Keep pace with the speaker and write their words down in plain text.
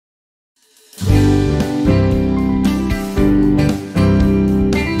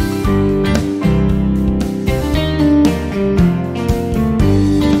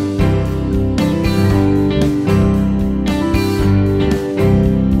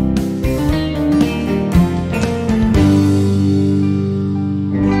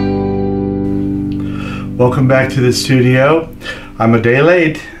Welcome back to the studio. I'm a day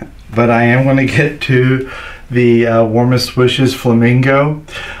late, but I am going to get to the Warmest Wishes Flamingo.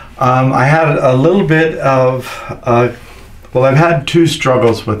 I had a little bit of, well, I've had two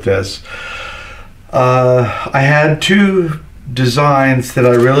struggles with this. I had two designs that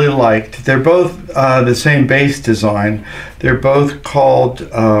I really liked. They're both the same base design. They're both called,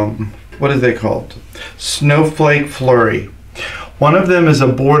 what are they called? Snowflake Flurry. One of them is a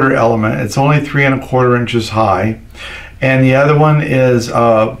border element. It's only 3 1/4 inches high. And the other one is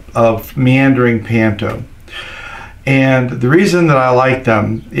a meandering panto. And the reason that I like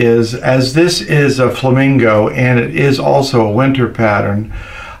them is, as this is a flamingo and it is also a winter pattern,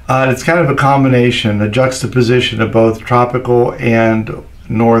 it's kind of a combination, a juxtaposition of both tropical and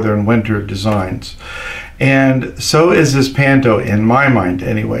northern winter designs. And so is this panto, in my mind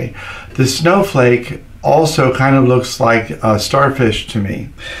anyway. The snowflake also kind of looks like a starfish to me.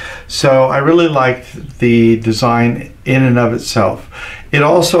 So I really liked the design in and of itself. It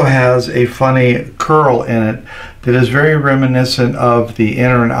also has a funny curl in it that is very reminiscent of the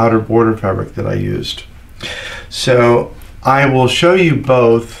inner and outer border fabric that I used. So I will show you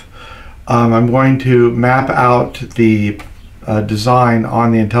both. I'm going to map out the design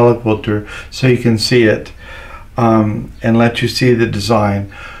on the IntelliQuilter so you can see it and let you see the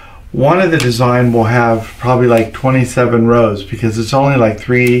design. One of the design will have probably like 27 rows because it's only like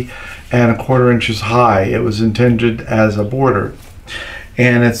 3 1/4 inches high. It was intended as a border.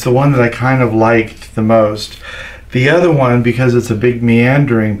 And it's the one that I kind of liked the most. The other one, because it's a big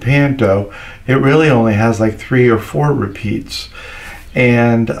meandering panto, it really only has like 3 or 4 repeats.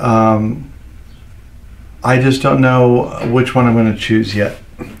 And I just don't know which one I'm going to choose yet.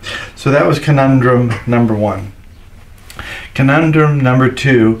 So that was conundrum number 1. Conundrum number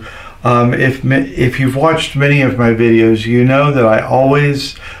 2, if you've watched many of my videos, you know that I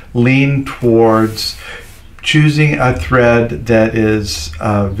always lean towards choosing a thread that is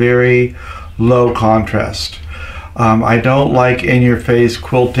very low contrast. I don't like in-your-face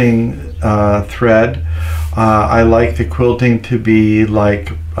quilting thread. I like the quilting to be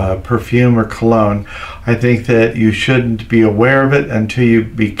like perfume or cologne. I think that you shouldn't be aware of it until you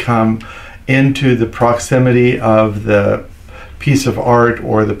become into the proximity of the piece of art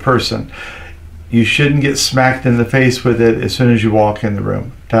or the person. You shouldn't get smacked in the face with it as soon as you walk in the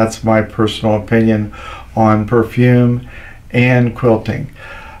room. That's my personal opinion on perfume and quilting.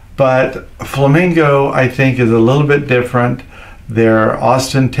 But flamingo, I think, is a little bit different. They're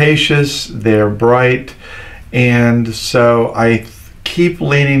ostentatious, they're bright, and so I keep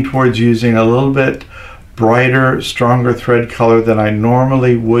leaning towards using a little bit brighter, stronger thread color than I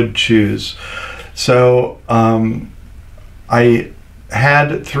normally would choose. So I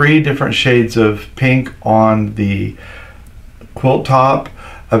had 3 different shades of pink on the quilt top,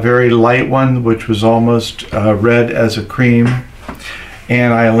 a very light one which was almost red as a cream,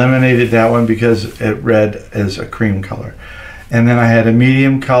 and I eliminated that one because it read as a cream color. And then I had a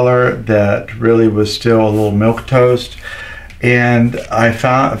medium color that really was still a little milk toast, and I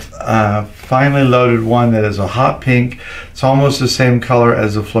found finally loaded one that is a hot pink. It's almost the same color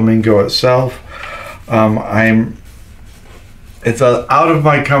as the flamingo itself. It's out of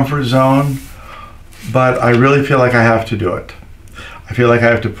my comfort zone, but I really feel like I have to do it. I feel like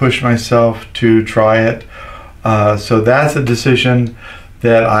I have to push myself to try it. So that's a decision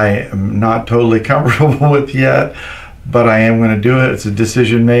that I am not totally comfortable with yet, but I am going to do it. It's a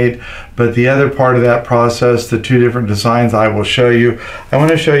decision made. But the other part of that process, the 2 different designs I will show you. I want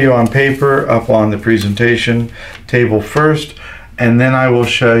to show you on paper up on the presentation table first, and then I will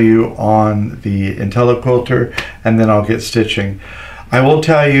show you on the IntelliQuilter, and then I'll get stitching. I will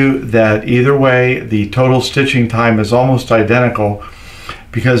tell you that either way, the total stitching time is almost identical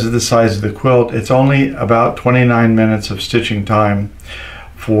because of the size of the quilt. It's only about 29 minutes of stitching time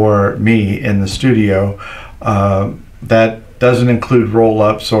for me in the studio. That doesn't include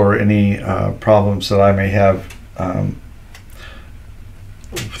roll-ups or any problems that I may have,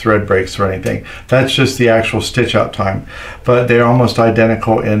 thread breaks or anything. That's just the actual stitch out time, but they're almost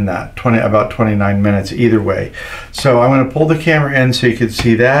identical in that about 29 minutes either way. So I'm going to pull the camera in so you can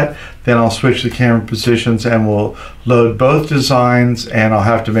see that, then I'll switch the camera positions and we'll load both designs, and I'll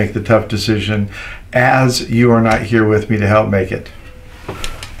have to make the tough decision as you are not here with me to help make it.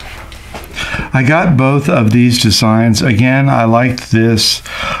 I got both of these designs. Again, I liked this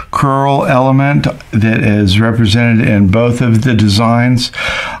curl element that is represented in both of the designs.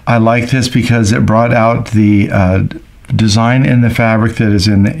 I like this because it brought out the design in the fabric that is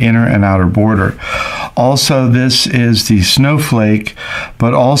in the inner and outer border. Also, this is the snowflake,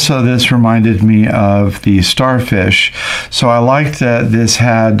 but also this reminded me of the starfish. So I liked that this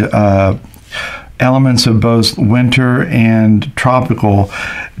had elements of both winter and tropical,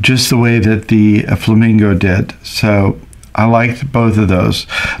 just the way that the Flamingo did. So I liked both of those.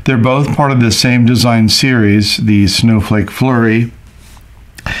 They're both part of the same design series, the Snowflake Flurry,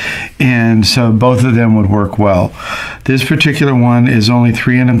 and so both of them would work well. This particular one is only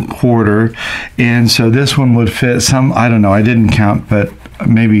 3 1/4, and so this one would fit some, I don't know, I didn't count, but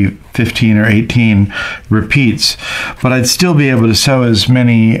maybe 15 or 18 repeats, but I'd still be able to sew as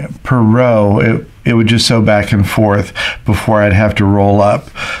many per row. It would just sew back and forth before I'd have to roll up.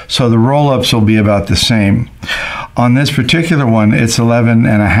 So the roll-ups will be about the same. On this particular one, it's 11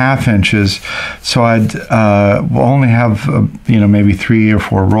 1/2 inches, so I'd only have maybe 3 or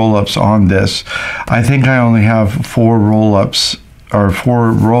 4 roll-ups on this. I think I only have 4 roll-ups or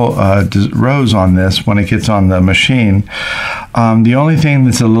 4 rows on this when it gets on the machine. The only thing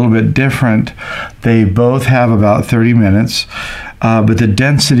that's a little bit different, they both have about 30 minutes, but the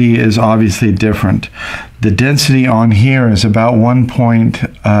density is obviously different. The density on here is about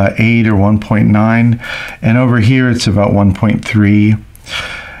 1.8 or 1.9, and over here it's about 1.3.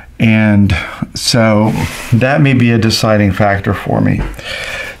 And so that may be a deciding factor for me.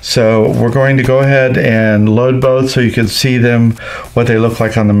 So we're going to go ahead and load both so you can see them, what they look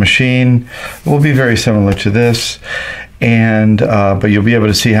like on the machine. It will be very similar to this, and but you'll be able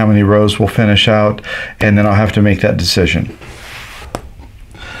to see how many rows we'll finish out, and then I'll have to make that decision.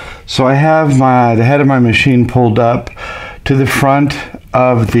 So I have the head of my machine pulled up to the front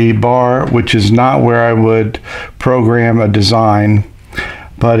of the bar, which is not where I would program a design,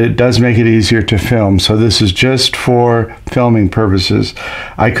 but it does make it easier to film. So this is just for filming purposes.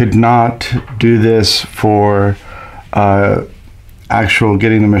 I could not do this for actual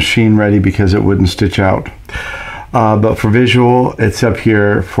getting the machine ready because it wouldn't stitch out. But for visual, it's up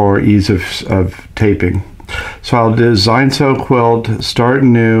here for ease of taping. So I'll design sew quilt, start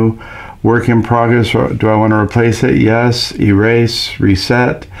new, work in progress. Do I want to replace it? Yes. Erase,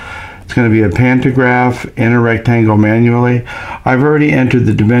 reset. It's going to be a pantograph in a rectangle manually. I've already entered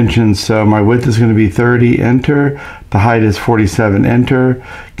the dimensions, so my width is going to be 30, enter. The height is 47, enter.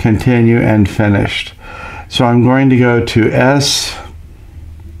 Continue and finished. So I'm going to go to S.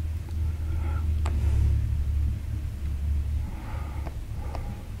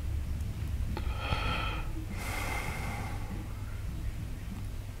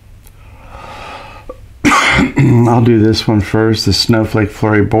 I'll do this one first, the Snowflake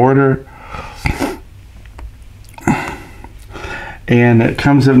Flurry border. And it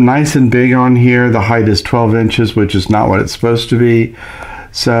comes up nice and big on here. The height is 12 inches, which is not what it's supposed to be.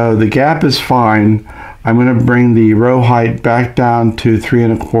 So the gap is fine. I'm going to bring the row height back down to 3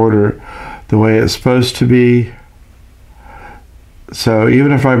 1/4, the way it's supposed to be. So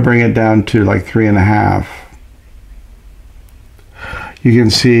even if I bring it down to like 3 1/2, you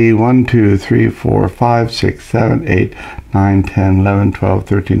can see 1, 2, 3, 4, 5, 6, 7, 8, 9, 10, 11, 12,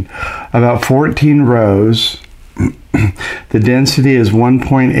 13, about 14 rows. The density is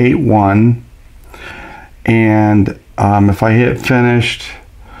 1.81, and if I hit finished,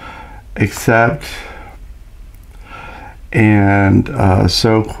 accept, and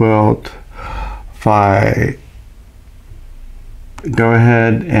sew quilt, if I go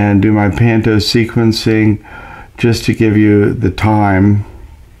ahead and do my panto sequencing, just to give you the time.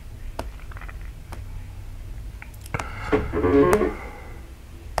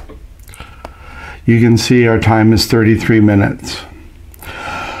 You can see our time is 33 minutes.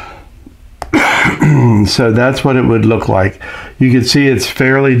 So that's what it would look like. You can see it's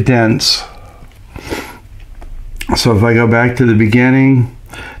fairly dense. So if I go back to the beginning,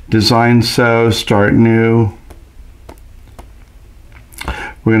 design sew, start new.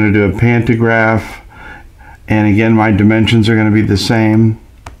 We're going to do a pantograph. And again, my dimensions are going to be the same.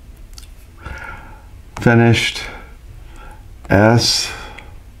 Finished. S.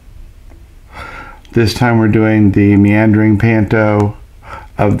 This time we're doing the meandering panto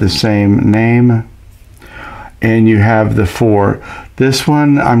of the same name. And you have the 4. This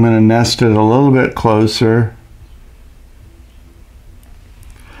one, I'm going to nest it a little bit closer.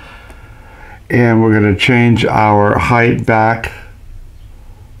 And we're going to change our height back.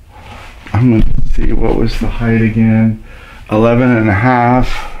 I'm going to see, what was the height again? 11 1/2.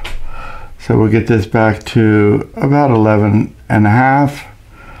 So we'll get this back to about 11 1/2.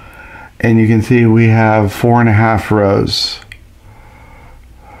 And you can see we have 4 1/2 rows.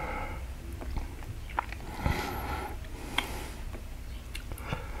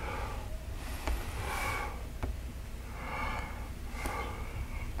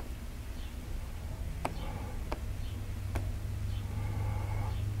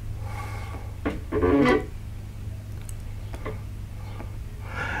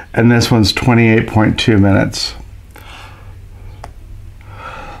 and this one's 28.2 minutes.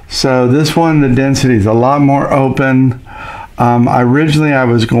 So this one, the density is a lot more open. Originally I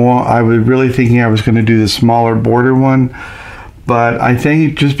was really thinking I was going to do the smaller border one, but I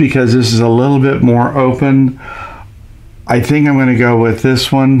think just because this is a little bit more open, I think I'm going to go with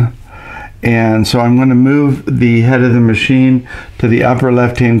this one. And so I'm going to move the head of the machine to the upper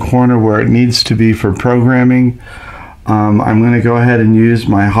left-hand corner where it needs to be for programming. I'm going to go ahead and use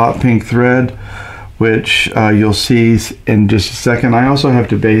my hot pink thread, which you'll see in just a second. I also have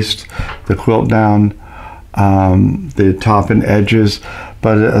to baste the quilt down, the top and edges,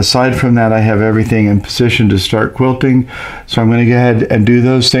 but aside from that I have everything in position to start quilting. So I'm going to go ahead and do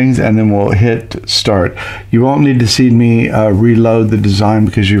those things, and then we'll hit start. You won't need to see me reload the design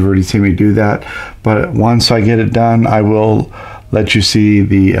because you've already seen me do that, but once I get it done I will let you see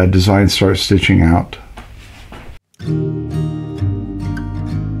the design start stitching out.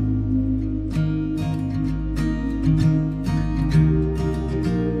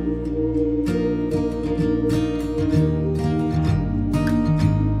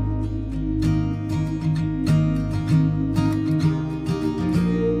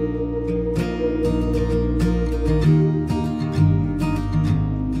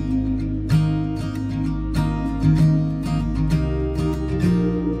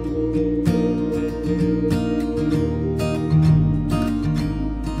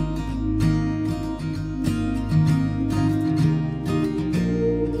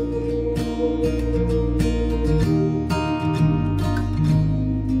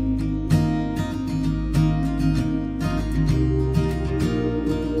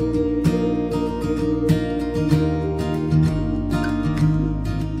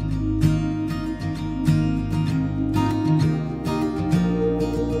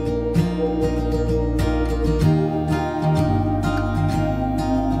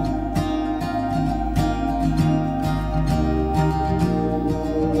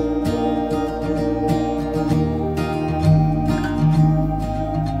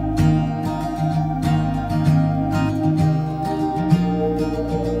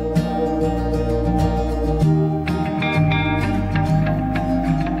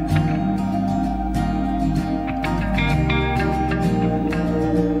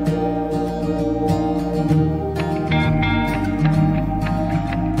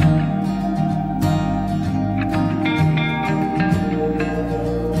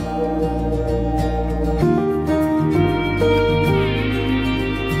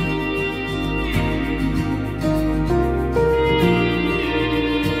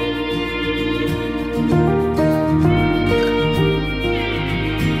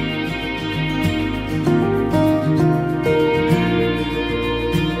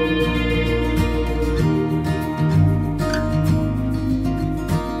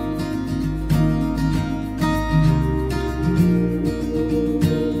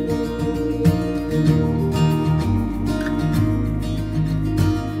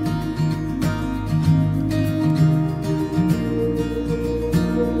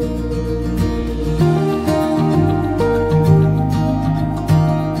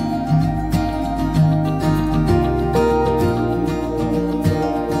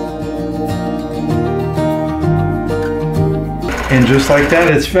 And just like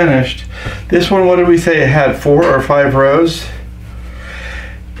that, it's finished. This one, what did we say? It had 4 or 5 rows.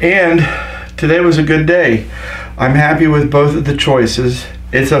 And today was a good day. I'm happy with both of the choices.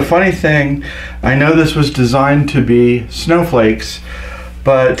 It's a funny thing. I know this was designed to be snowflakes,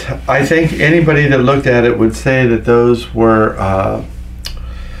 but I think anybody that looked at it would say that those were, oh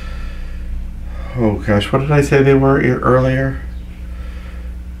gosh, what did I say they were earlier?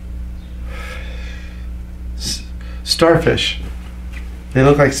 Starfish. They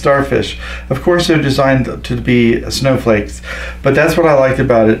look like starfish. Of course they're designed to be snowflakes, but that's what I liked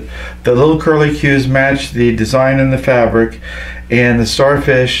about it. The little curly cues match the design in the fabric, and the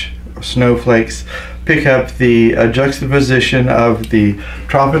starfish snowflakes pick up the juxtaposition of the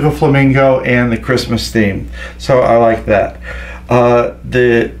tropical flamingo and the Christmas theme. So I like that.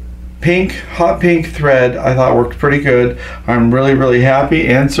 The pink, hot pink thread I thought worked pretty good. I'm really happy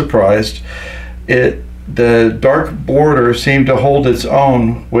and surprised. The dark border seemed to hold its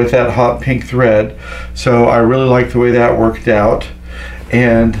own with that hot pink thread, so I really like the way that worked out.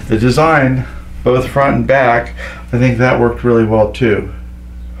 And the design, both front and back, I think that worked really well too.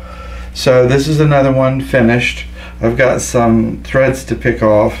 So this is another one finished. I've got some threads to pick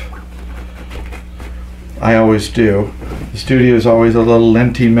off. I always do. The studio is always a little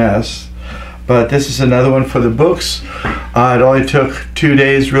linty mess. But this is another one for the books. It only took 2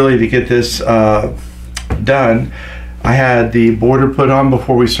 days really to get this done. I had the border put on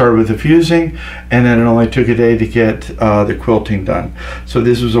before we started with the fusing, and then it only took a day to get the quilting done. So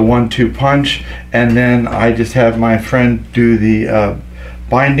this was a 1-2 punch, and then I just have my friend do the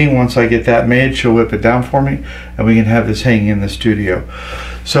binding. Once I get that made, she'll whip it down for me, and we can have this hanging in the studio.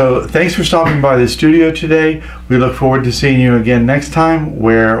 So thanks for stopping by the studio today. We look forward to seeing you again next time,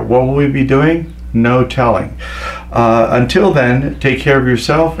 where what will we be doing? No telling. Until then, take care of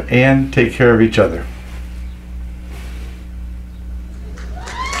yourself and take care of each other.